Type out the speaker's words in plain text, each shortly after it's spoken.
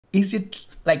Is it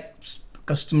like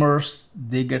customers,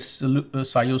 they get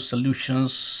SIOS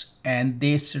solutions and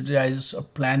they strategize or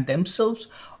plan themselves?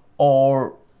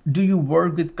 Or do you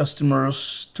work with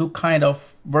customers to kind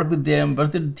of work with them,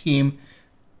 work with the team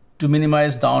to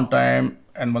minimize downtime?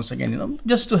 And once again,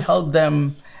 just to help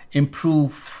them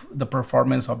improve the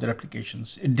performance of their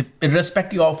applications,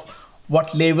 irrespective of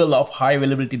what level of high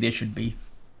availability they should be.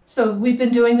 So we've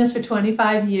been doing this for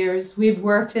 25 years. We've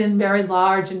worked in very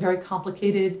large and very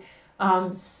complicated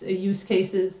use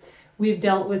cases. We've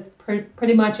dealt with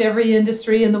pretty much every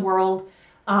industry in the world.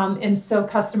 And so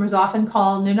customers often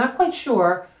call and they're not quite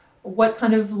sure what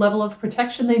kind of level of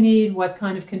protection they need, what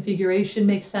kind of configuration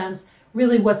makes sense,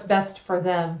 really what's best for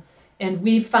them. And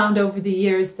we've found over the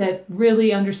years that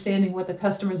really understanding what the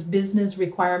customer's business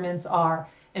requirements are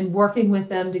and working with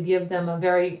them to give them a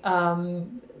very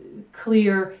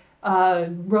clear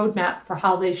roadmap for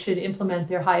how they should implement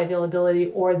their high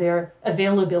availability or their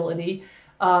availability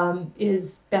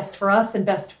is best for us and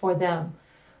best for them.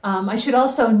 I should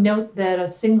also note that a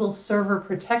single server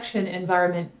protection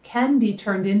environment can be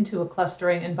turned into a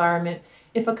clustering environment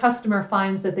if a customer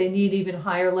finds that they need even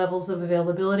higher levels of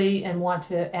availability and want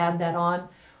to add that on.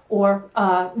 Or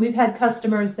we've had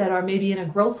customers that are maybe in a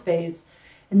growth phase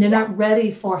and they're not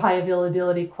ready for high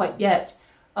availability quite yet.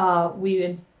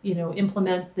 We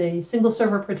implement the single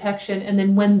server protection, and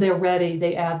then when they're ready,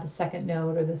 they add the second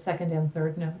node or the second and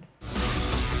third node.